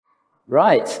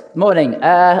Right, morning.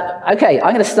 Okay,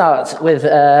 I'm going to start with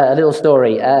a little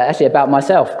story, actually about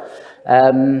myself.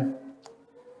 Don't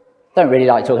really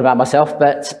like talking about myself,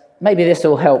 but maybe this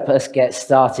will help us get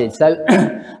started. So,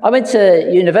 I went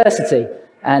to university,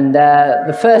 and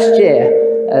the first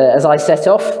year, as I set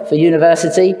off for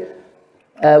university,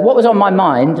 what was on my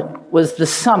mind was the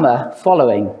summer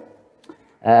following.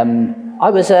 I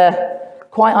was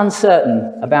quite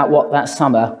uncertain about what that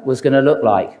summer was going to look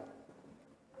like.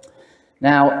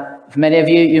 Now, for many of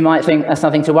you, you might think that's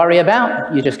nothing to worry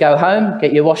about. You just go home,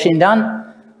 get your washing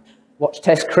done, watch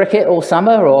Test cricket all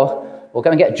summer, or go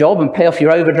and get a job and pay off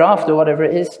your overdraft or whatever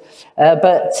it is.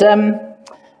 But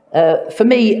for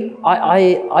me,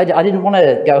 I didn't want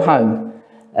to go home.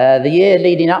 The year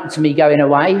leading up to me going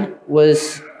away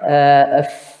was a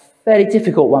fairly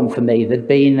difficult one for me. There'd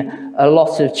been a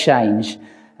lot of change.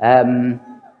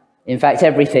 In fact,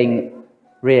 everything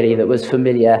really that was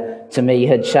familiar to me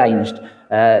had changed.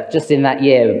 Just in that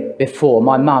year before,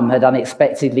 my mum had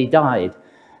unexpectedly died.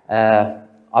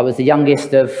 I was the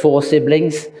youngest of 4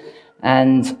 siblings,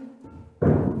 and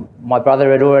my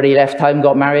brother had already left home,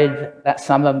 got married that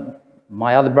summer.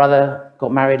 My other brother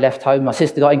got married, left home. My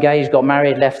sister got engaged, got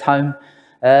married, left home.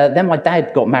 Then my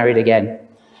dad got married again.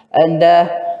 And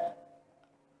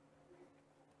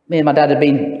me and my dad had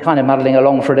been kind of muddling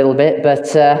along for a little bit,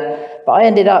 but I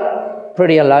ended up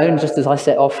pretty alone just as I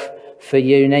set off for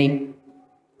uni.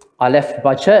 I left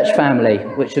my church family,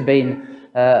 which had been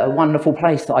a wonderful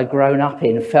place that I'd grown up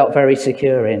in, felt very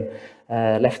secure in.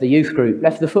 Left the youth group,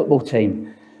 left the football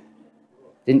team.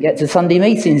 Didn't get to Sunday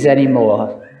meetings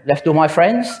anymore. Left all my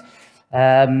friends.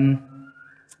 In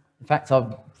fact, I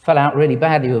fell out really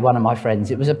badly with one of my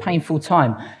friends. It was a painful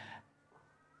time.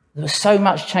 There was so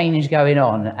much change going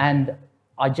on, and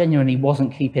I genuinely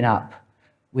wasn't keeping up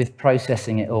with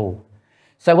processing it all.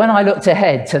 So when I looked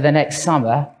ahead to the next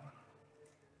summer,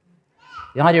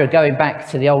 the idea of going back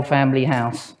to the old family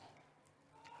house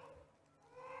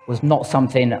was not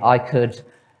something I could,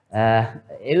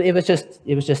 it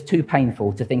was just too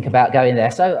painful to think about going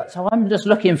there. So I'm just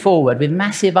looking forward with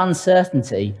massive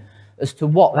uncertainty as to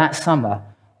what that summer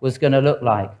was going to look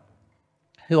like,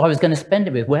 who I was going to spend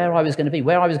it with, where I was going to be,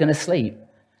 where I was going to sleep.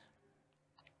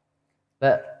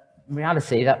 But in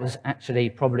reality, that was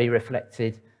actually probably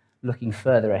reflected looking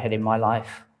further ahead in my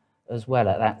life as well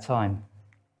at that time.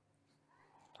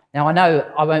 Now, I know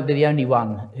I won't be the only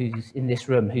one who's in this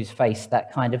room who's faced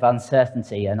that kind of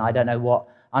uncertainty, and I don't know what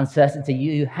uncertainty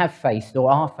you have faced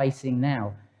or are facing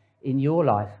now in your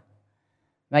life.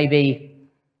 Maybe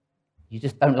you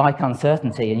just don't like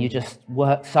uncertainty and you just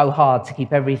work so hard to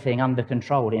keep everything under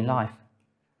control in life.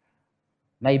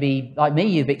 Maybe, like me,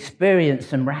 you've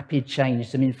experienced some rapid change,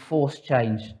 some enforced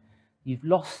change. You've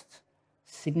lost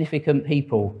significant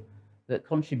people that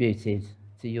contributed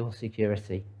to your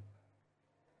security.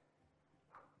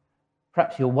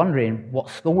 Perhaps you're wondering, what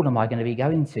school am I going to be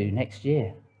going to next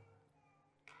year?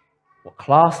 What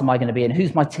class am I going to be in?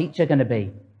 Who's my teacher going to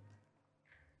be?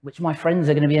 Which of my friends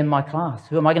are going to be in my class?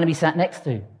 Who am I going to be sat next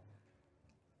to?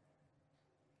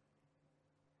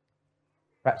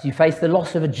 Perhaps you face the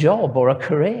loss of a job or a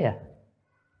career.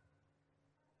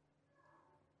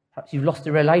 Perhaps you've lost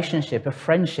a relationship, a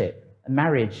friendship, a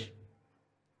marriage.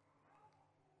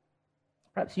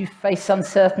 Perhaps you face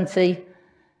uncertainty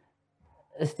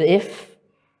as to if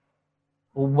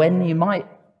or when you might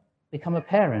become a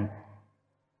parent.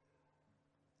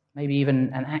 Maybe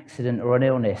even an accident or an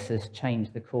illness has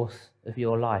changed the course of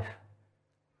your life.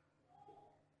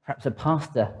 Perhaps a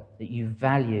pastor that you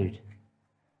valued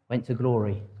went to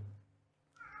glory,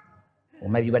 or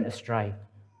maybe went astray,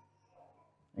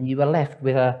 and you were left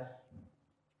with a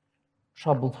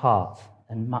troubled heart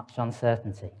and much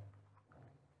uncertainty.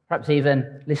 Perhaps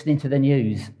even listening to the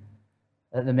news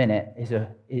at the minute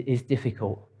is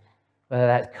difficult, whether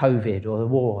that's COVID or the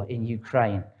war in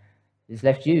Ukraine. It's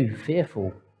left you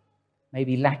fearful,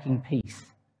 maybe lacking peace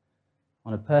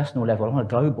on a personal level, on a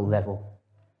global level.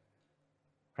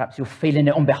 Perhaps you're feeling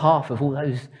it on behalf of all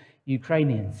those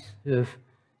Ukrainians who have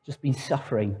just been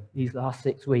suffering these last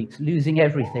 6 weeks, losing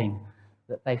everything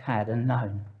that they've had and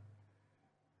known.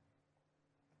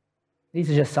 These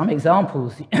are just some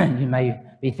examples. You may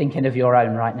be thinking of your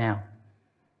own right now.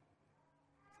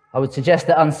 I would suggest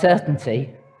that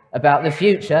uncertainty about the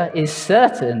future is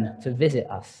certain to visit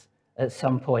us at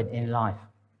some point in life.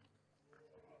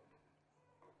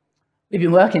 We've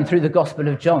been working through the Gospel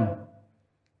of John,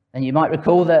 and you might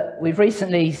recall that we've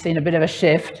recently seen a bit of a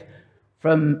shift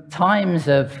from times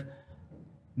of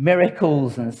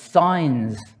miracles and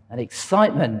signs and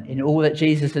excitement in all that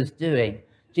Jesus is doing,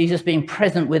 Jesus being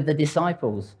present with the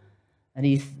disciples, And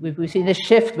we've seen this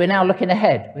shift. We're now looking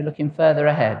ahead. We're looking further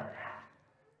ahead.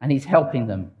 And he's helping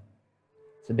them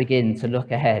to begin to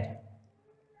look ahead.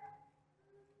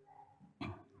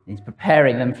 He's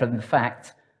preparing them for the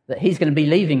fact that he's going to be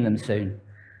leaving them soon.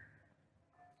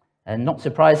 And not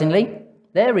surprisingly,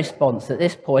 their response at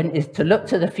this point is to look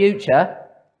to the future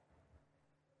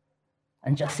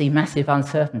and just see massive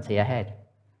uncertainty ahead.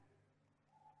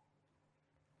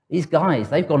 These guys,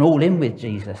 they've gone all in with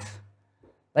Jesus.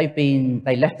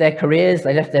 They left their careers,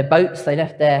 they left their boats, they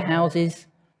left their houses.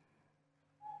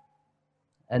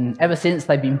 And ever since,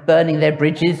 they've been burning their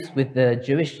bridges with the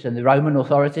Jewish and the Roman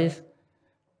authorities.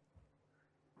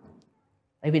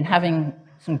 They've been having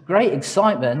some great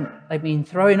excitement. They've been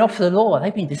throwing off the law.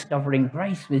 They've been discovering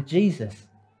grace with Jesus.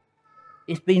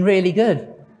 It's been really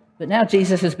good. But now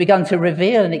Jesus has begun to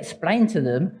reveal and explain to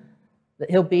them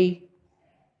that he'll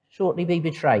shortly be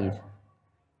betrayed,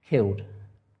 killed.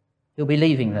 He'll be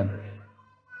leaving them.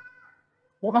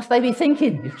 What must they be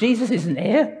thinking? If Jesus isn't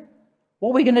here, what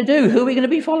are we going to do? Who are we going to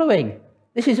be following?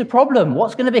 This is a problem.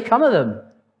 What's going to become of them?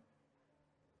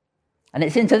 And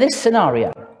it's into this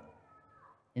scenario,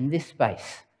 in this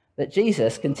space, that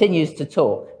Jesus continues to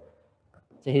talk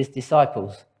to his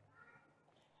disciples.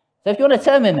 So if you want to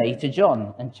turn with me to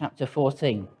John and chapter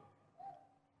 14.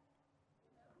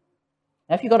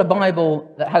 Now, if you've got a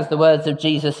Bible that has the words of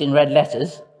Jesus in red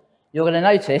letters, you're going to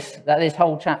notice that this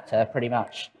whole chapter pretty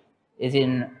much is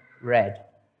in red.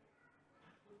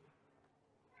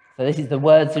 So this is the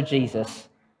words of Jesus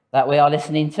that we are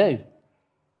listening to.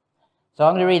 So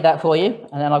I'm going to read that for you,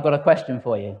 and then I've got a question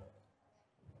for you.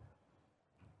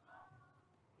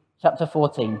 Chapter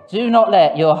 14. Do not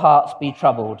let your hearts be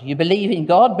troubled. You believe in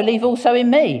God, believe also in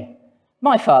me.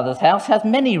 My Father's house has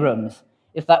many rooms.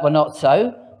 If that were not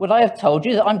so, would I have told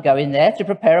you that I'm going there to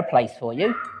prepare a place for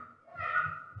you?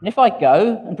 And if I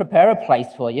go and prepare a place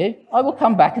for you, I will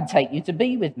come back and take you to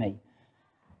be with me,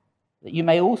 that you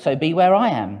may also be where I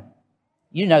am.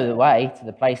 You know the way to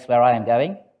the place where I am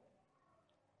going.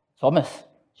 Thomas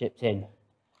chipped in.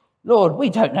 Lord, we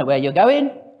don't know where you're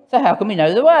going, so how can we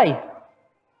know the way?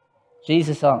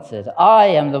 Jesus answered, I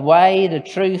am the way, the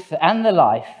truth, and the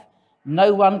life.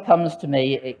 No one comes to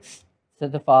me, to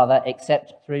the Father,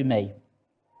 except through me.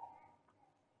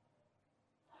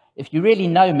 If you really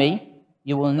know me,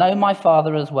 you will know my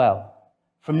Father as well.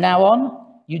 From now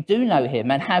on, you do know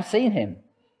him and have seen him.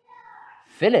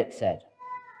 Philip said,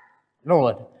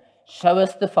 Lord, show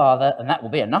us the Father, and that will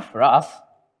be enough for us.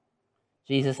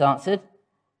 Jesus answered,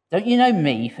 don't you know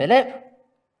me, Philip?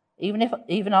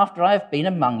 Even after I have been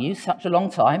among you such a long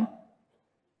time,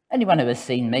 anyone who has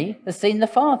seen me has seen the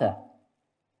Father.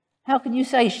 How can you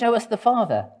say, show us the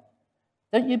Father?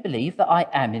 Don't you believe that I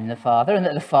am in the Father and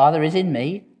that the Father is in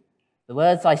me? The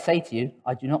words I say to you,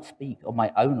 I do not speak on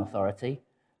my own authority.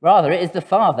 Rather, it is the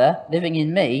Father living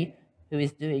in me who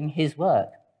is doing his work.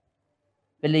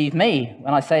 Believe me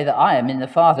when I say that I am in the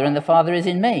Father and the Father is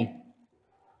in me.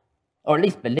 Or at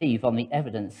least believe on the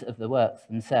evidence of the works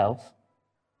themselves.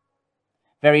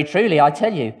 Very truly, I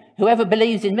tell you, whoever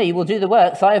believes in me will do the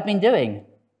works I have been doing.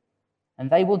 And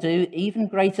they will do even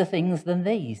greater things than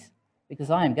these,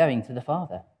 because I am going to the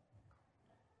Father.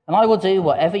 And I will do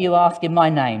whatever you ask in my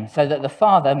name, so that the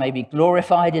Father may be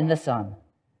glorified in the Son.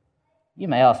 You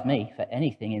may ask me for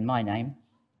anything in my name,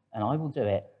 and I will do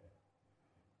it.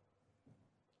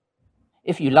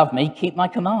 If you love me, keep my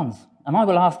commands, and I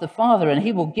will ask the Father, and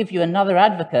he will give you another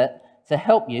advocate to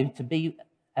help you to be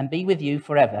with you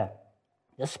forever.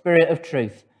 The Spirit of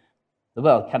truth. The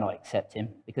world cannot accept him,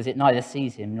 because it neither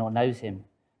sees him nor knows him.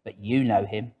 But you know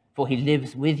him, for he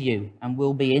lives with you and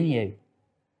will be in you.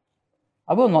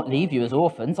 I will not leave you as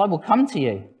orphans, I will come to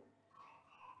you.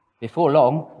 Before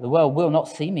long, the world will not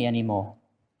see me anymore,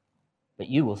 but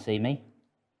you will see me.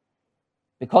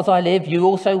 Because I live, you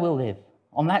also will live.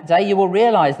 On that day you will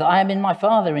realize that I am in my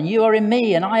Father, and you are in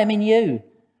me, and I am in you.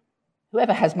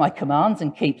 Whoever has my commands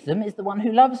and keeps them is the one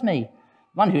who loves me.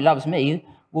 The one who loves me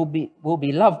will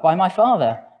be loved by my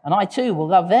Father, and I too will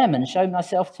love them and show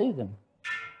myself to them.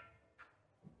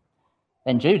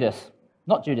 Then Judas,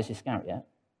 not Judas Iscariot,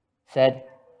 said,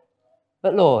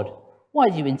 But Lord, why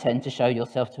do you intend to show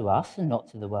yourself to us and not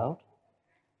to the world?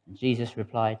 And Jesus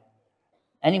replied,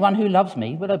 Anyone who loves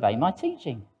me will obey my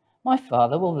teaching. My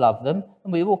Father will love them,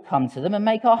 and we will come to them and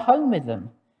make our home with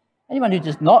them. Anyone who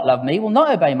does not love me will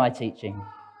not obey my teaching.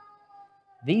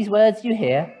 These words you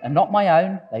hear are not my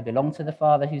own, they belong to the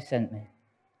Father who sent me.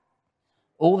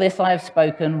 All this I have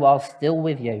spoken while still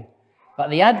with you.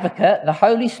 But the Advocate, the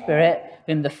Holy Spirit,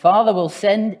 whom the Father will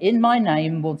send in my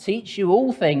name, will teach you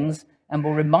all things and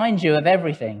will remind you of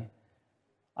everything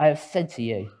I have said to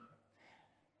you.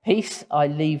 Peace I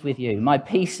leave with you. My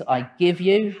peace I give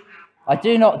you. I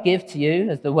do not give to you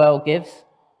as the world gives.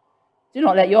 Do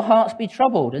not let your hearts be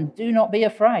troubled, and do not be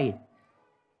afraid.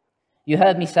 You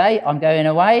heard me say, I'm going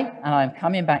away, and I am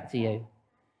coming back to you.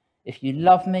 If you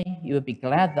love me, you would be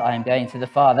glad that I am going to the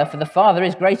Father, for the Father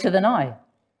is greater than I.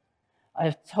 I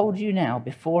have told you now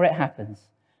before it happens,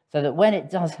 so that when it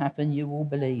does happen, you will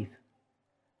believe.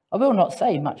 I will not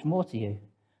say much more to you,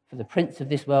 for the prince of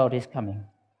this world is coming.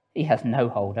 He has no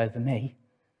hold over me,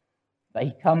 but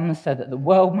he comes so that the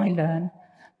world may learn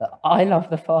that I love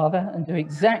the Father and do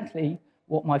exactly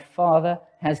what my Father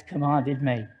has commanded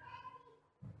me.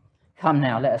 Come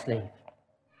now, let us leave.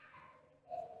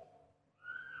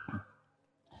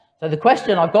 So the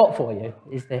question I've got for you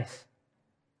is this.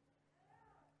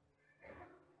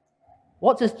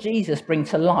 What does Jesus bring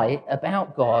to light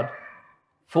about God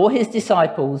for his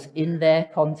disciples in their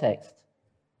context?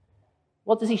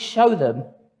 What does he show them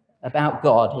about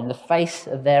God in the face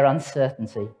of their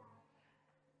uncertainty?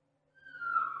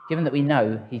 Given that we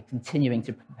know he's continuing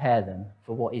to prepare them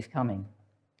for what is coming.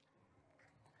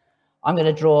 I'm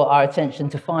going to draw our attention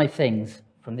to 5 things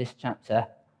from this chapter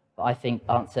that I think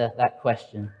answer that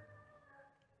question.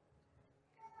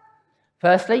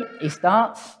 Firstly, he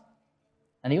starts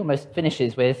and he almost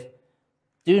finishes with,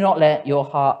 do not let your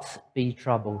hearts be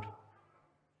troubled.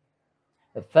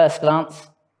 At first glance,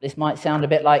 this might sound a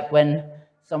bit like when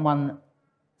someone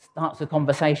starts a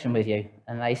conversation with you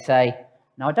and they say,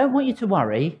 now I don't want you to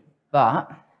worry,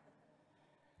 but...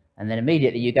 And then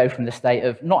immediately you go from the state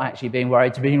of not actually being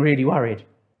worried to being really worried.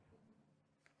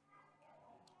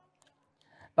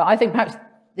 But I think perhaps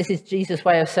this is Jesus'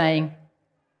 way of saying,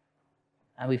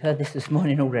 and we've heard this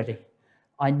morning already,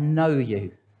 I know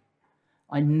you.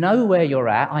 I know where you're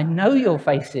at. I know you're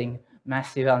facing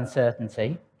massive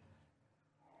uncertainty.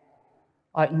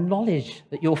 I acknowledge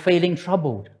that you're feeling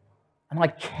troubled, and I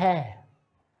care.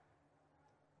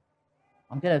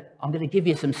 I'm going to give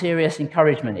you some serious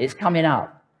encouragement. It's coming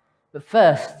up. But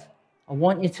first, I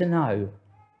want you to know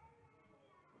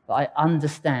that I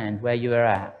understand where you are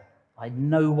at. I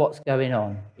know what's going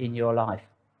on in your life.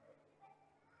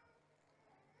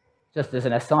 Just as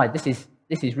an aside, this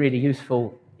is really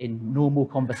useful in normal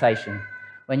conversation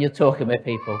when you're talking with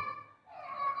people.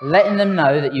 Letting them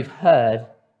know that you've heard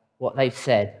what they've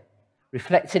said,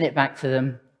 reflecting it back to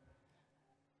them.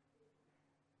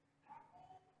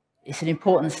 It's an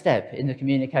important step in the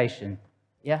communication.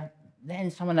 Yeah?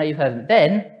 Then someone knows you've heard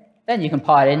them. Then you can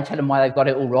pile in, tell them why they've got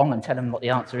it all wrong and tell them what the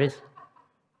answer is.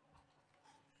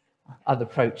 Other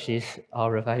approaches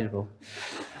are available.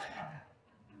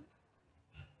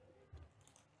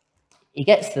 He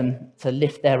gets them to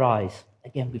lift their eyes.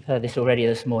 Again, we've heard this already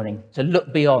this morning. To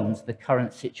look beyond the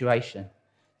current situation,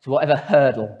 to whatever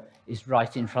hurdle is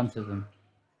right in front of them.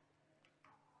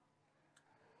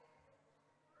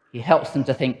 He helps them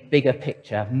to think bigger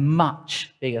picture,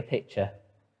 much bigger picture.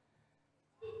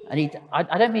 And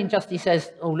I don't mean just he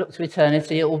says, oh, look to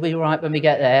eternity, it will be all right when we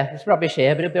get there. It's rubbish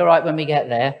here, but it'll be all right when we get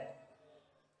there.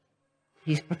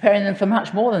 He's preparing them for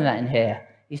much more than that in here.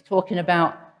 He's talking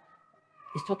about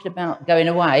going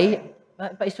away,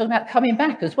 but he's talking about coming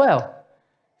back as well.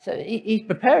 So he's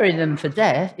preparing them for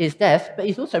his death, but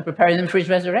he's also preparing them for his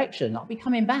resurrection. I'll be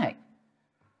coming back.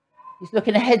 He's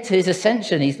looking ahead to his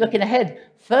ascension. He's looking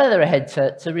further ahead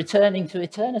to returning to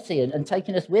eternity and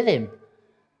taking us with him.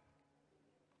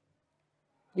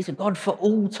 He's a God for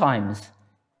all times.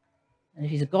 And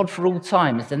if he's a God for all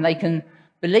times, then they can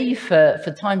believe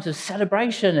for times of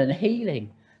celebration and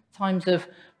healing, times of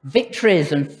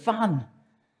victories and fun,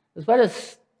 as well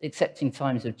as accepting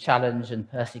times of challenge and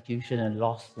persecution and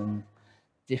loss and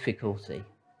difficulty.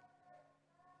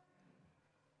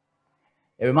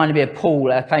 It reminded me of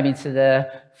Paul claiming to the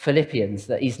Philippians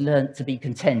that he's learnt to be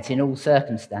content in all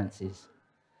circumstances.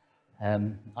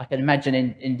 I can imagine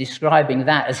in describing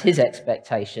that as his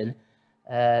expectation,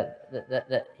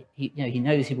 that he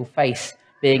knows he will face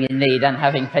being in need and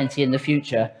having plenty in the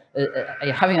future.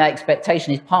 Having that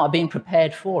expectation is part of being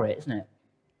prepared for it, isn't it?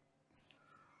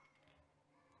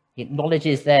 He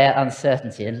acknowledges their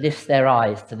uncertainty and lifts their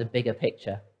eyes to the bigger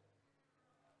picture.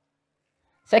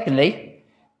 Secondly,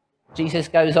 Jesus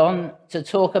goes on to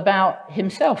talk about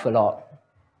himself a lot,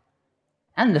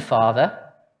 and the Father,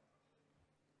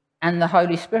 and the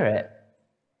Holy Spirit.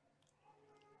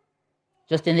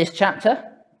 Just in this chapter,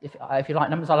 if you like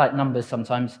numbers, I like numbers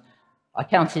sometimes, I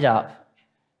counted up.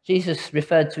 Jesus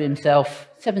referred to himself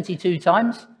 72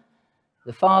 times,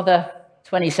 the Father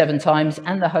 27 times,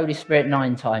 and the Holy Spirit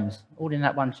 9 times, all in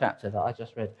that one chapter that I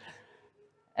just read.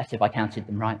 That's if I counted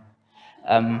them right.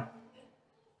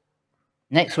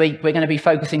 Next week, we're going to be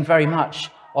focusing very much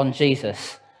on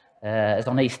Jesus. as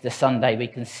on Easter Sunday we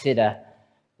consider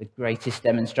the greatest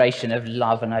demonstration of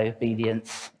love and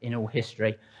obedience in all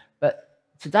history. But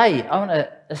today I want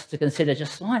us to consider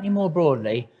just slightly more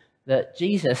broadly that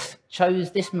Jesus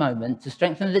chose this moment to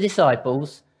strengthen the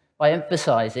disciples by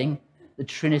emphasizing the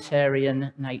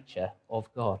Trinitarian nature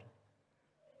of God.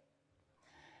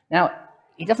 Now,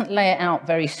 he doesn't lay it out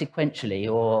very sequentially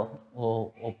or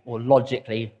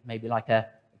logically, maybe like a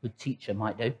good teacher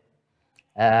might do.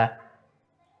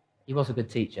 He was a good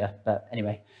teacher, but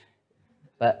anyway.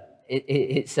 But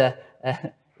I'd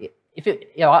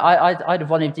have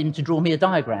wanted him to draw me a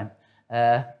diagram.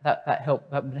 That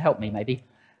would help me maybe.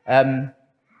 In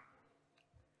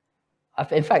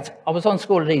fact, I was on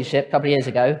School of Leadership a couple of years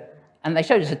ago, and they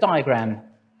showed us a diagram,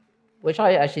 which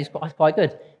I actually is quite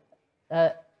good.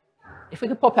 If we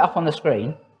could pop it up on the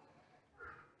screen.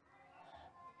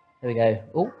 There we go.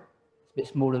 Oh, it's a bit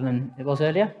smaller than it was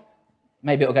earlier.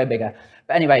 Maybe it'll go bigger.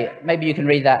 But anyway, maybe you can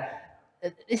read that.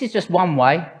 This is just one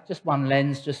way, just one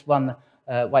lens, just one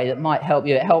way that might help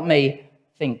you. It helped me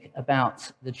think about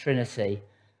the Trinity.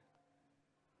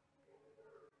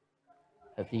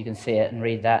 Hopefully you can see it and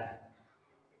read that.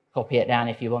 Copy it down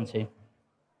if you want to.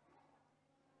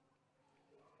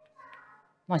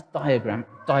 Nice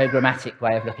diagrammatic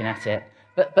way of looking at it.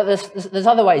 But there's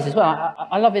other ways as well.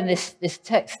 I love in this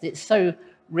text, it's so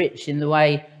rich in the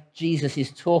way Jesus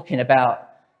is talking about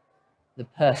the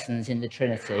persons in the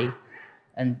Trinity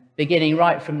and beginning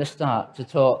right from the start to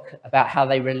talk about how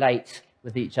they relate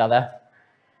with each other.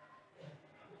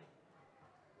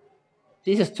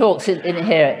 Jesus talks in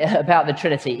here about the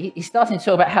Trinity. He's starting to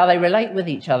talk about how they relate with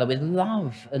each other, with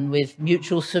love and with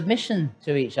mutual submission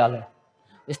to each other.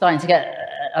 We're starting to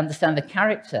understand the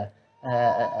character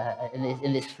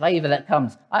in this flavour that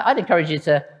comes. I'd encourage you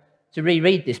to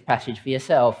reread this passage for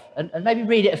yourself and maybe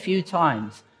read it a few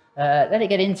times. Let it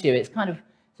get into you. It's a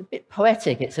bit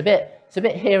poetic. It's a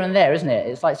bit here and there, isn't it?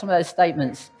 It's like some of those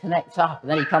statements connect up,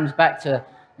 and then he comes back to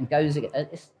and goes again.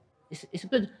 It's a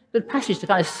good passage to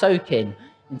kind of soak in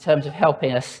terms of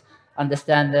helping us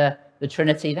understand the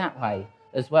Trinity that way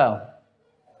as well.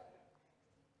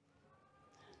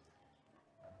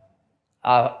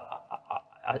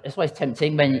 It's always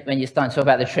tempting when you're starting to talk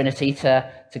about the Trinity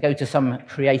to go to some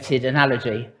created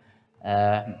analogy.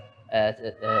 And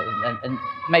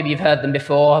maybe you've heard them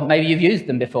before, maybe you've used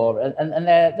them before, and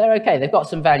they're okay, they've got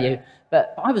some value.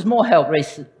 But I was more helped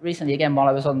recently, again, while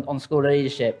I was on School of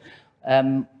Leadership,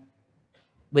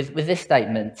 with this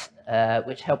statement,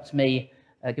 which helped me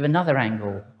give another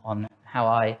angle on how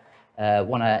I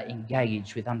want to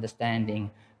engage with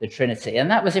understanding the Trinity.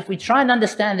 And that was, if we try and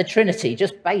understand the Trinity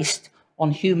just based on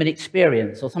human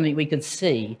experience or something we could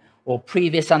see or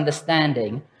previous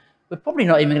understanding, we're probably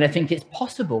not even going to think it's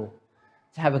possible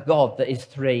to have a God that is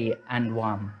three and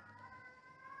one.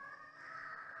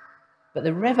 But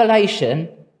the revelation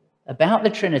about the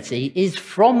Trinity is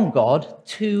from God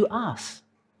to us.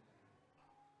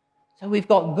 So we've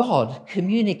got God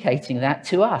communicating that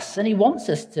to us, and he wants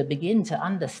us to begin to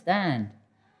understand.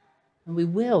 And we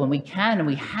will, and we can, and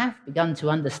we have begun to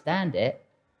understand it.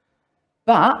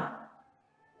 But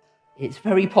it's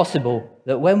very possible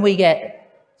that when we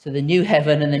get to the new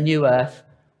heaven and the new earth,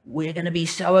 we're going to be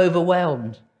so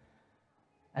overwhelmed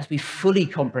as we fully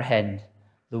comprehend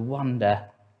the wonder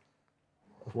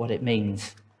of what it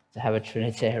means to have a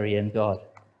Trinitarian God.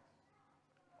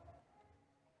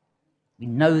 We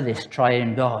know this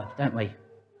triune God, don't we?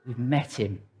 We've met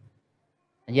him.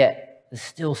 And yet, there's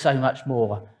still so much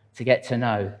more to get to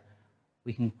know.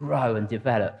 We can grow and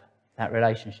develop that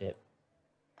relationship.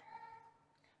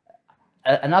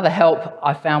 Another help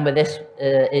I found with this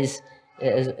is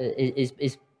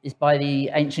by the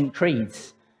ancient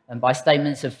creeds and by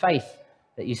statements of faith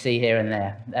that you see here and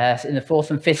there. In the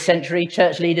 4th and 5th century,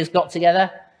 church leaders got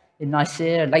together in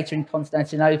Nicaea and later in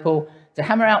Constantinople to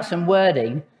hammer out some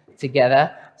wording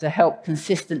together to help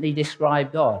consistently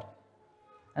describe God.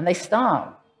 And they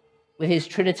start with his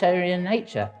Trinitarian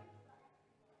nature.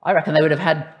 I reckon they would have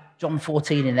had John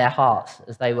 14 in their hearts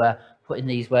as they were putting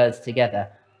these words together.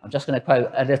 I'm just going to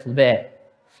quote a little bit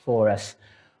for us.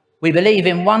 We believe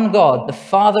in one God, the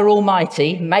Father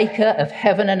Almighty, maker of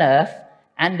heaven and earth,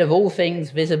 and of all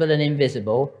things visible and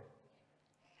invisible,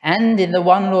 and in the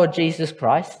one Lord Jesus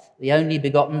Christ, the only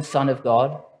begotten Son of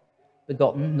God,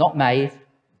 begotten, not made,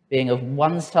 being of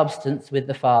one substance with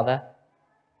the Father,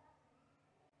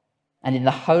 and in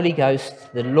the Holy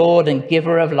Ghost, the Lord and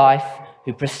giver of life,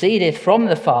 who proceedeth from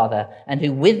the Father, and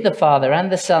who with the Father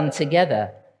and the Son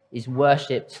together is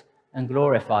worshipped and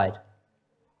glorified.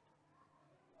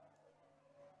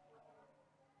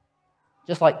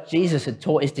 Just like Jesus had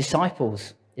taught his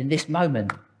disciples in this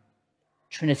moment,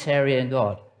 Trinitarian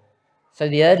God. So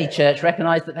the early church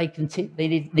recognized that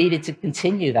they needed to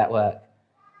continue that work.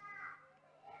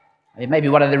 I mean, maybe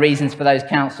one of the reasons for those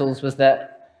councils was that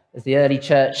as the early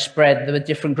church spread, there were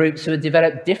different groups who had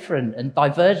developed different and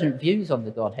divergent views on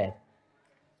the Godhead.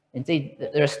 Indeed,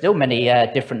 there are still many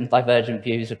different and divergent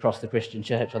views across the Christian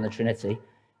church on the Trinity.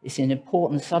 It's an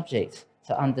important subject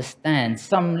to understand.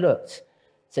 Some looked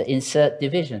to insert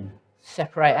division,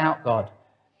 separate out God,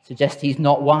 suggest he's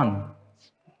not one,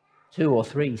 two or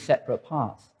three separate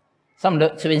parts. Some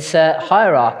looked to insert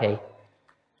hierarchy.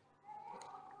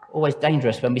 Always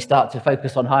dangerous when we start to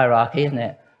focus on hierarchy, isn't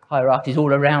it? Hierarchy is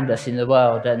all around us in the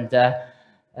world, and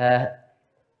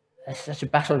it's such a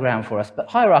battleground for us. But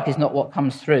hierarchy is not what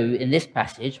comes through in this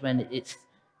passage when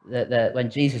when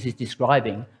Jesus is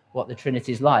describing what the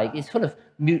Trinity is like. It's full of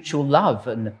mutual love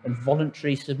and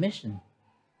voluntary submission.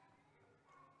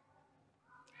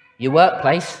 Your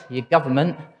workplace, your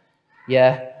government,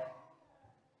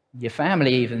 your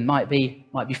family even might be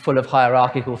full of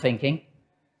hierarchical thinking,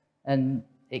 and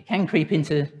it can creep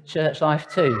into church life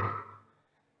too.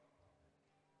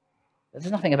 But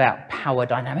there's nothing about power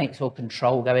dynamics or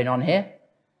control going on here.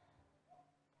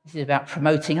 This is about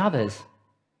promoting others.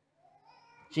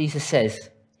 Jesus says,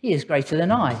 "He is greater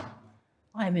than I.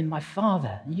 I am in my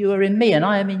Father, and you are in me, and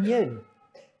I am in you."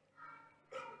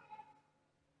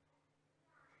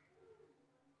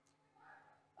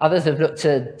 Others have looked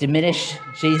to diminish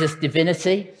Jesus'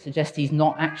 divinity, suggest he's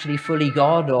not actually fully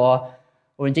God, or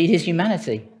indeed his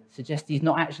humanity, suggest he's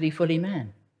not actually fully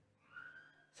man.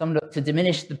 Some look to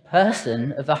diminish the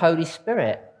person of the Holy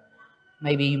Spirit,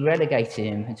 maybe relegating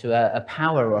him into a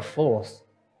power or a force.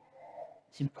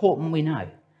 It's important we know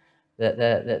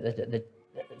that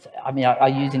I'm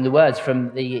using the words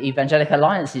from the Evangelical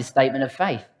Alliance's statement of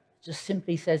faith. It just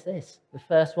simply says this, the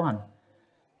first one: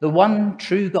 the one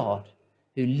true God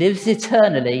who lives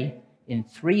eternally in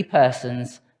three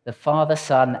persons, the Father,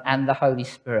 Son, and the Holy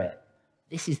Spirit.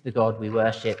 This is the God we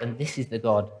worship, and this is the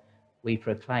God we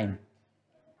proclaim.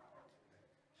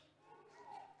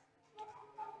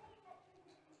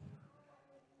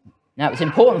 Now, it's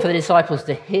important for the disciples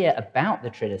to hear about the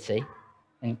Trinity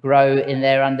and grow in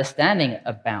their understanding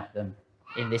about them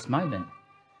in this moment.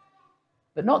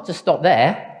 But not to stop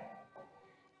there.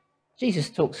 Jesus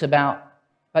talks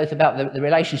both about the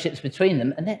relationships between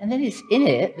them, and then it's in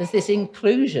it, there's this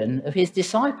inclusion of his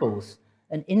disciples,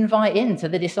 an invite into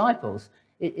the disciples.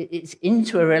 It's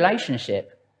into a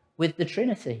relationship with the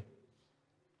Trinity.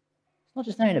 It's not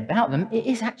just knowing about them, it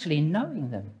is actually knowing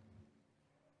them.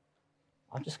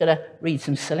 I'm just going to read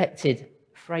some selected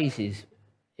phrases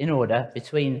in order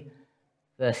between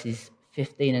verses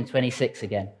 15 and 26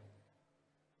 again.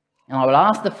 "And I will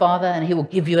ask the Father, and he will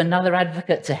give you another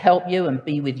advocate to help you and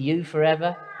be with you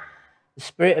forever. The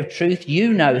Spirit of truth,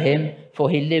 you know him, for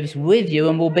he lives with you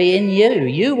and will be in you.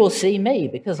 You will see me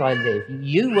because I live.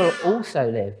 You will also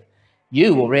live.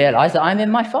 You will realize that I'm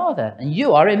in my Father, and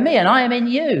you are in me, and I am in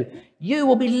you. You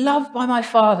will be loved by my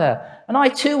Father, and I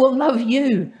too will love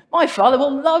you. My Father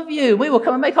will love you. We will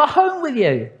come and make our home with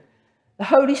you. The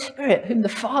Holy Spirit, whom the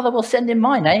Father will send in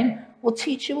my name, will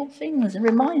teach you all things and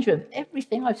remind you of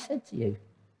everything I've said to you."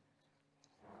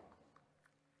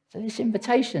 So this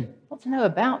invitation, not to know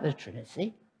about the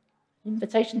Trinity,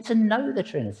 invitation to know the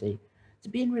Trinity, to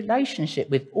be in relationship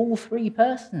with all three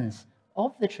persons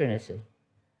of the Trinity.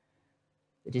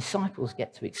 The disciples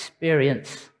get to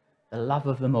experience the love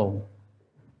of them all.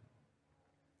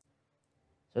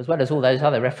 So as well as all those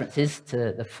other references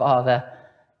to the Father,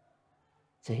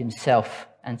 to himself,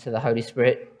 and to the Holy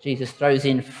Spirit, Jesus throws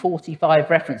in 45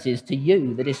 references to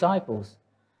you, the disciples.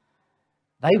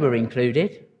 They were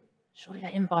included. Surely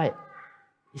that invite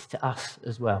is to us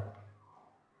as well.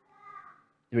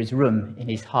 There is room in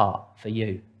his heart for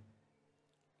you.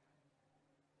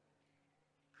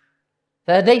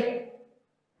 Thirdly,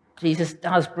 Jesus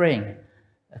does bring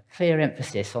a clear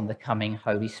emphasis on the coming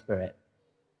Holy Spirit.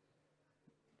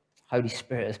 Holy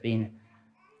Spirit has been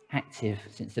active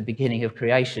since the beginning of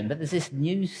creation, but there's this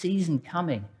new season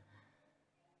coming.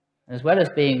 And as well as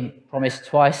being promised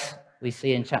twice, we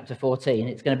see in chapter 14,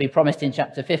 it's going to be promised in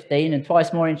chapter 15 and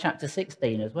twice more in chapter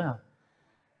 16 as well.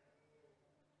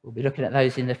 We'll be looking at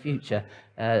those in the future.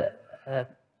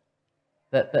 But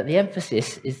the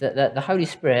emphasis is that the Holy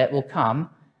Spirit will come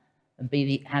and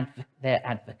be their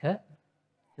advocate.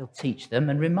 He'll teach them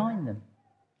and remind them.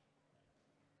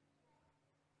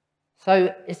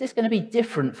 So is this going to be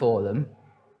different for them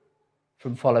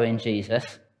from following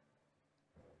Jesus?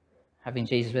 Having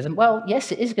Jesus with them? Well,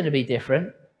 yes, it is going to be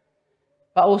different.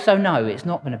 But also, no, it's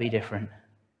not going to be different.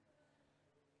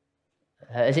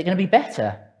 Is it going to be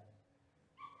better?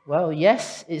 Well,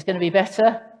 yes, it's going to be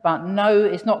better, but no,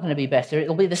 it's not going to be better.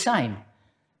 It'll be the same.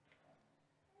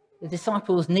 The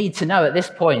disciples need to know at this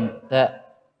point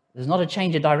that there's not a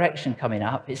change of direction coming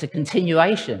up. It's a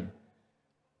continuation.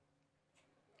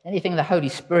 Anything the Holy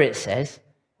Spirit says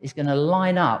is going to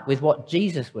line up with what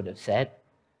Jesus would have said.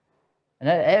 And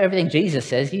everything Jesus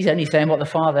says, he's only saying what the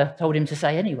Father told him to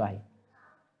say anyway.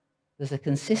 There's a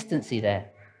consistency there.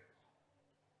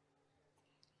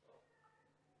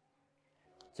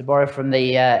 To borrow from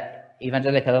the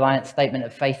Evangelical Alliance Statement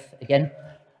of Faith again,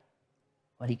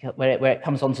 where it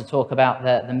comes on to talk about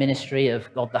the ministry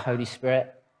of God the Holy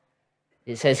Spirit,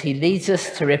 it says, he leads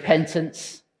us to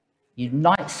repentance,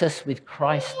 unites us with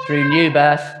Christ through new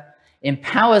birth,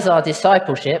 empowers our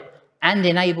discipleship, and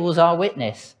enables our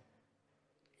witness.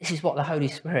 This is what the Holy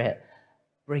Spirit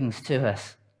brings to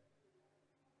us.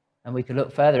 And we can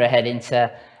look further ahead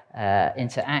into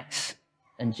Acts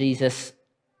and Jesus'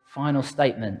 final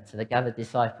statement to the gathered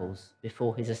disciples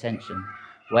before his ascension,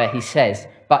 where he says,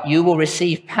 but you will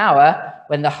receive power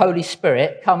when the Holy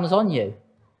Spirit comes on you.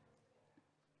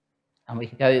 And we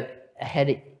can go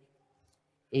ahead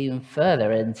even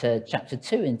further into chapter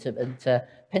 2, into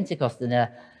Pentecost. And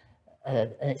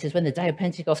it says, when the day of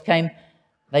Pentecost came,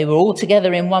 they were all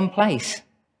together in one place.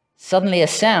 Suddenly a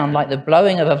sound like the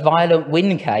blowing of a violent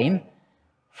wind came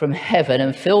from heaven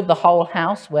and filled the whole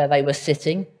house where they were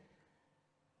sitting.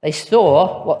 They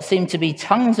saw what seemed to be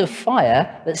tongues of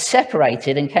fire that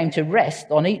separated and came to rest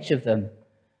on each of them.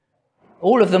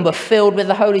 All of them were filled with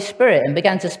the Holy Spirit and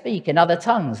began to speak in other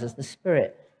tongues as the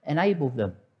Spirit enabled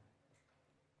them.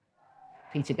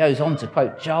 Peter goes on to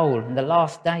quote Joel in the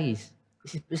last days.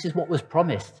 This is what was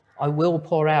promised. I will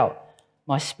pour out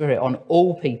my Spirit on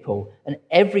all people, and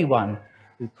everyone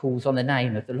who calls on the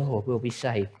name of the Lord will be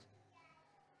saved.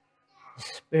 The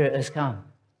Spirit has come.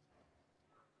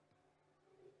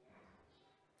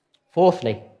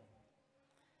 Fourthly,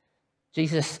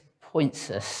 Jesus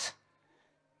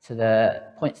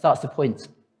starts to point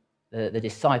the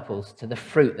disciples to the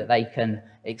fruit that they can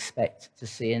expect to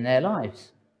see in their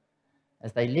lives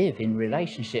as they live in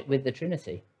relationship with the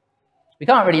Trinity. We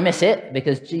can't really miss it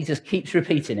because Jesus keeps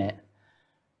repeating it.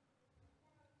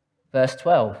 Verse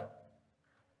 12,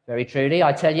 very truly,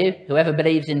 I tell you, whoever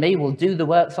believes in me will do the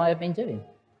works I have been doing.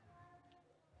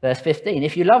 Verse 15,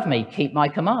 if you love me, keep my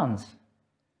commands.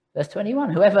 Verse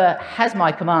 21, whoever has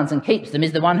my commands and keeps them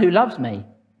is the one who loves me.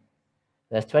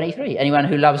 Verse 23, anyone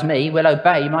who loves me will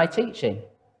obey my teaching. Can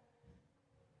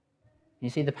you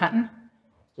see the pattern?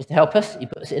 Just to help us, he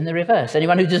puts it in the reverse.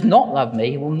 Anyone who does not love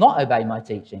me will not obey my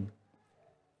teaching.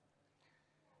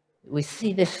 We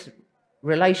see this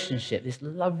relationship, this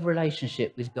love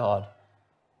relationship with God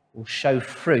will show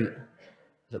fruit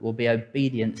that will be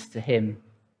obedience to him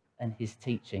and his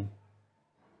teaching.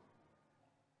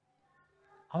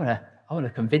 I want to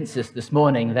convince us this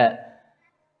morning that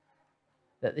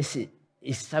this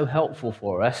is so helpful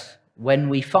for us when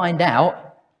we find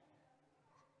out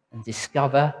and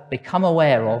discover, become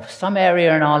aware of some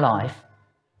area in our life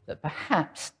that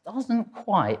perhaps doesn't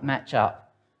quite match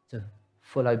up to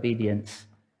full obedience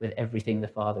with everything the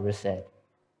Father has said.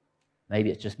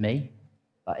 Maybe it's just me,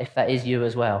 but if that is you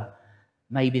as well,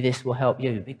 maybe this will help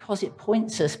you because it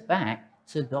points us back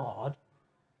to God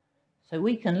so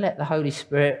we can let the Holy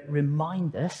Spirit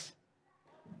remind us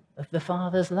of the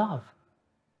Father's love.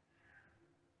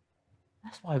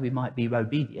 That's why we might be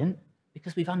obedient,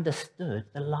 because we've understood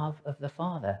the love of the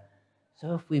Father.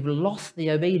 So if we've lost the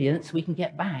obedience, we can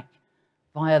get back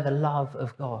via the love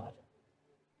of God.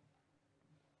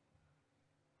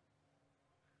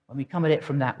 When we come at it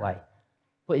from that way,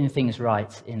 putting things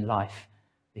right in life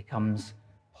becomes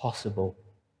possible.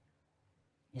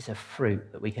 It's a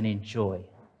fruit that we can enjoy,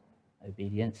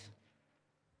 obedience.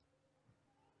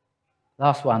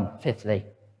 Last one, fifthly.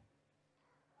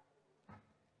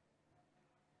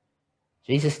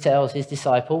 Jesus tells his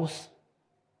disciples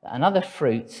that another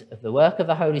fruit of the work of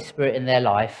the Holy Spirit in their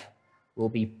life will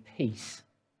be peace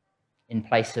in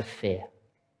place of fear.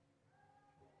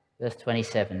 Verse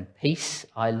 27, peace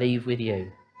I leave with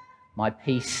you, my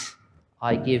peace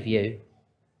I give you.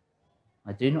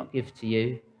 I do not give to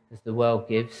you as the world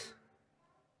gives.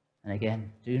 And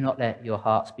again, do not let your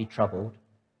hearts be troubled,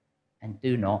 and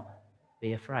do not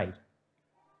be afraid.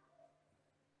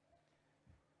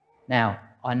 Now,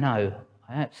 I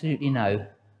absolutely know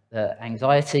that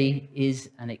anxiety is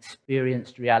an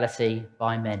experienced reality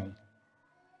by many.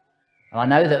 And I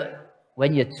know that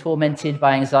when you're tormented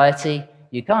by anxiety,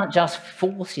 you can't just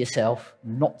force yourself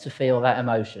not to feel that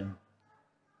emotion.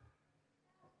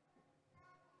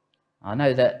 I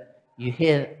know that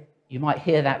you might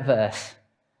hear that verse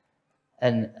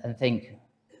and think,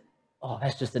 oh,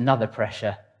 that's just another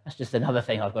pressure. That's just another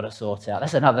thing I've got to sort out.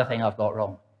 That's another thing I've got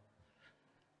wrong.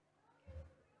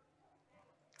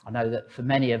 I know that for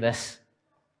many of us,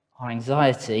 our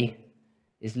anxiety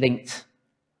is linked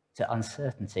to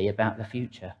uncertainty about the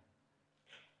future.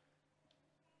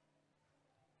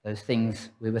 Those things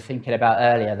we were thinking about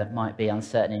earlier that might be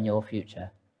uncertain in your future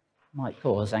might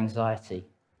cause anxiety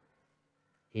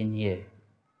in you.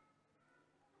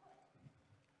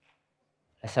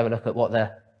 Let's have a look at what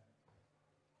the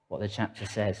chapter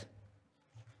says.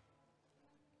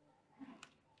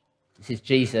 This is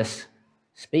Jesus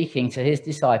speaking to his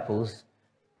disciples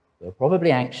who are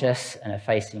probably anxious and are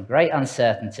facing great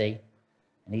uncertainty.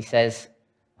 And he says,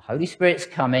 the Holy Spirit's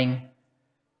coming.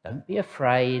 Don't be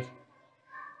afraid.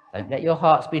 Don't let your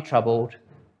hearts be troubled.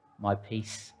 My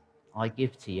peace I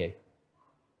give to you.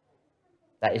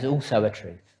 That is also a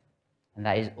truth. And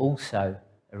that is also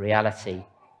a reality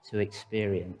to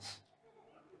experience.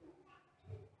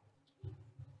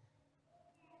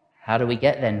 How do we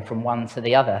get then from one to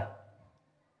the other?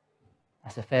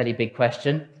 That's a fairly big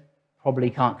question. Probably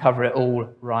can't cover it all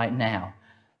right now.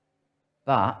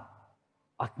 But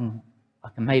I can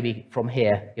maybe from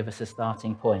here give us a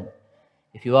starting point.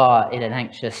 If you are in an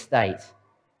anxious state,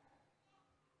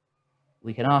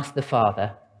 we can ask the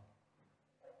Father,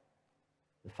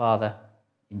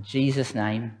 in Jesus'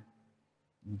 name,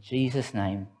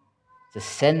 to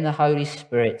send the Holy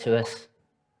Spirit to us,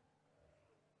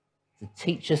 to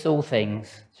teach us all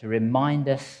things, to remind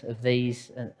us of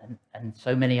these and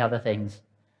so many other things.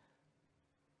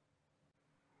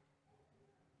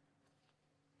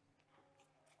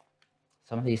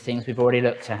 Some of these things we've already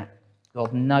looked at.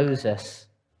 God knows us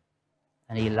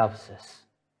and he loves us.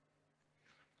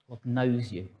 God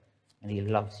knows you and he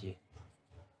loves you.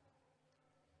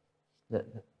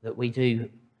 That we do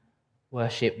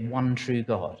worship one true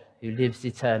God who lives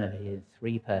eternally in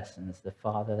three persons, the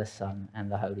Father, the Son,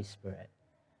 and the Holy Spirit.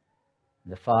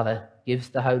 And the Father gives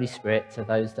the Holy Spirit to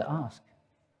those that ask.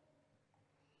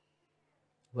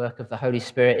 The work of the Holy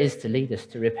Spirit is to lead us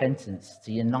to repentance,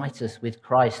 to unite us with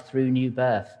Christ through new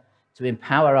birth, to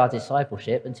empower our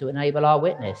discipleship and to enable our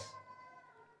witness.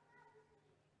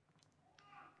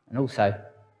 And also,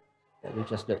 that we've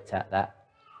just looked at, that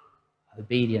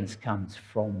obedience comes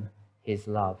from his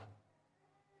love.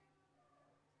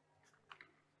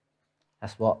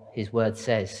 That's what his word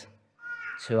says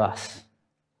to us.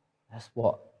 That's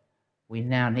what we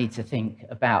now need to think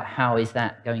about. How is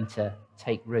that going to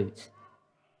take root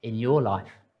in your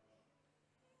life?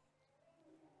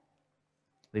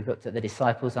 We've looked at the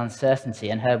disciples' uncertainty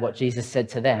and heard what Jesus said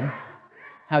to them.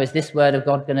 How is this word of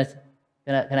God going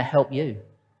to help you?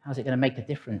 How is it going to make a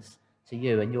difference to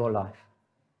you and your life?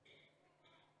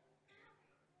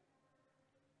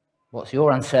 What's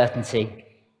your uncertainty?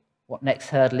 What next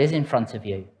hurdle is in front of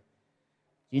you? Do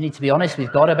you need to be honest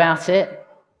with God about it?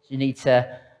 Do you need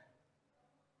to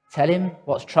tell him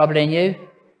what's troubling you?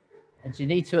 And do you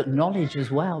need to acknowledge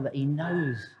as well that he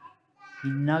knows? He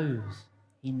knows.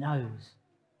 He knows.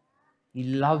 He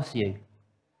loves you.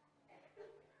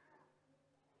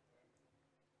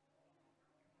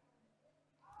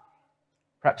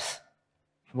 Perhaps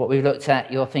from what we've looked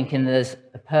at, you're thinking there's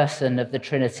a person of the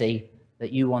Trinity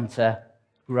that you want to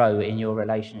grow in your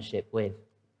relationship with.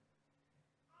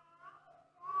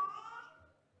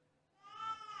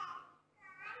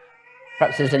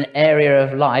 Perhaps there's an area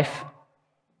of life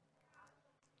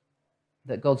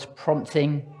that God's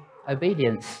prompting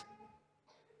obedience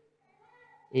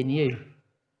in you.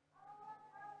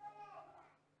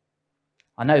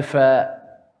 I know for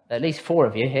at least 4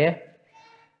 of you here,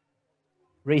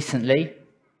 recently,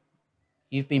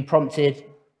 you've been prompted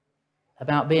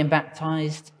about being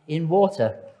baptized in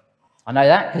water. I know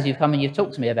that because you've come and you've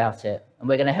talked to me about it, and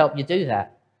we're going to help you do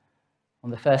that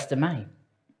on the 1st of May.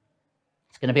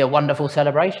 It's going to be a wonderful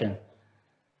celebration.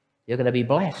 You're going to be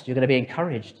blessed. You're going to be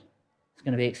encouraged. It's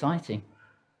going to be exciting.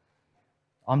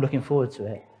 I'm looking forward to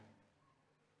it.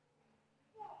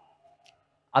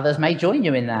 Others may join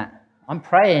you in that. I'm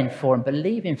praying for and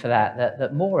believing for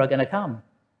that more are going to come.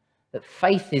 That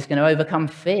faith is going to overcome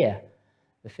fear.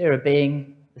 The fear of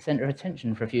being the center of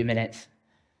attention for a few minutes.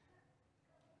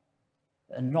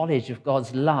 A knowledge of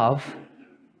God's love.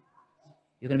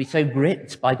 You're going to be so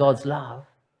gripped by God's love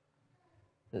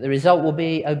that the result will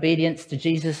be obedience to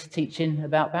Jesus' teaching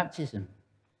about baptism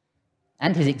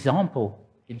and his example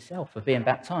himself of being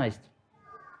baptized.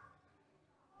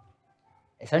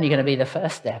 It's only going to be the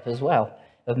first step as well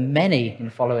of many in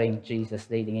following Jesus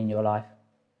leading in your life.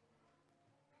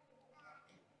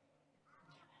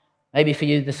 Maybe for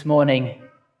you this morning,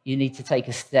 you need to take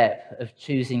a step of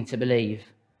choosing to believe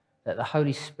that the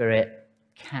Holy Spirit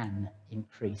can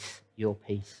increase your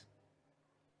peace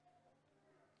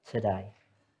today?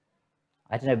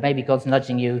 I don't know, maybe God's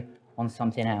nudging you on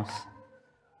something else.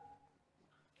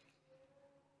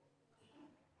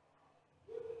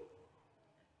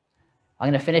 I'm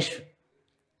going to finish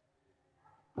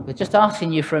with just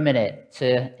asking you for a minute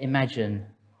to imagine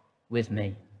with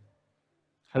me.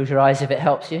 Close your eyes if it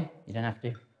helps you. You don't have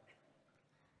to.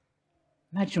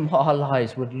 Imagine what our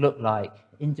lives would look like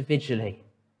individually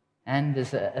and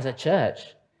as a church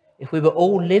if we were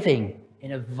all living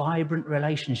in a vibrant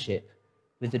relationship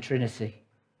with the Trinity.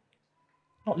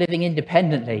 Not living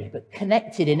independently, but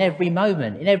connected in every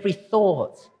moment, in every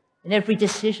thought, in every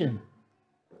decision,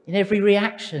 in every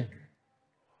reaction.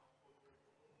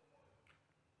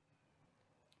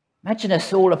 Imagine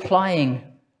us all applying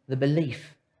the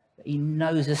belief that he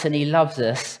knows us and he loves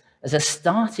us as a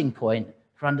starting point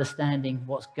for understanding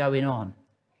what's going on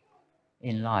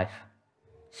in life,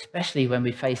 especially when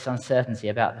we face uncertainty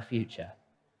about the future.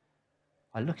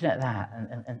 By looking at that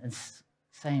and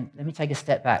saying, let me take a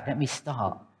step back, let me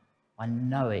start by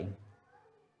knowing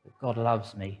that God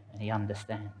loves me and he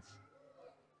understands.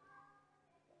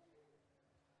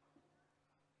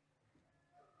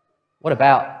 What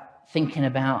about thinking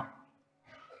about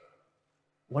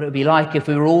what it would be like if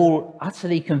we were all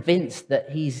utterly convinced that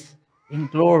he's in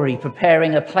glory,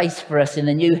 preparing a place for us in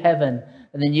the new heaven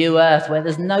and the new earth where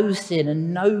there's no sin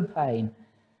and no pain,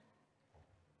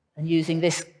 and using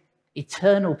this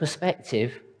eternal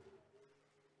perspective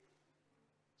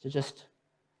to just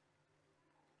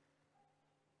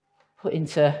put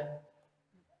into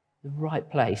the right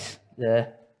place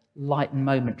the light and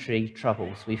momentary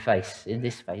troubles we face in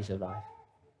this phase of life.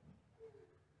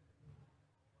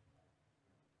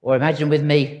 Or imagine with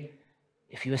me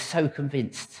if you were so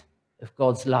convinced of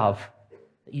God's love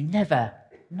that you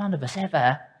none of us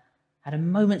ever had a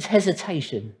moment's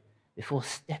hesitation before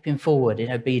stepping forward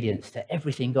in obedience to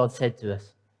everything God said to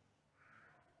us.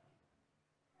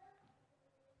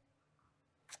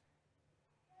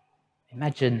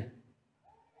 Imagine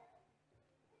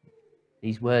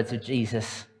these words of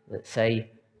Jesus that say,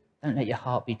 don't let your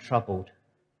heart be troubled,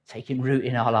 taking root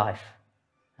in our life,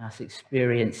 and us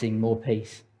experiencing more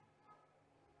peace.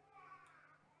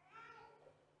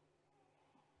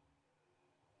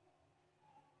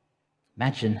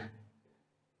 Imagine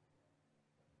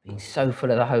being so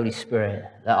full of the Holy Spirit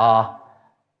that our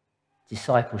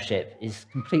discipleship is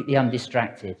completely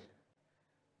undistracted.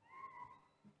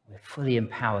 We're fully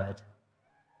empowered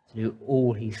to do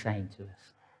all he's saying to us.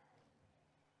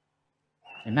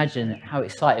 Imagine how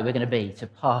excited we're going to be to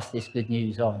pass this good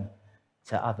news on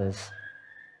to others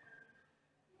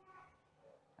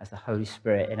as the Holy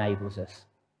Spirit enables us.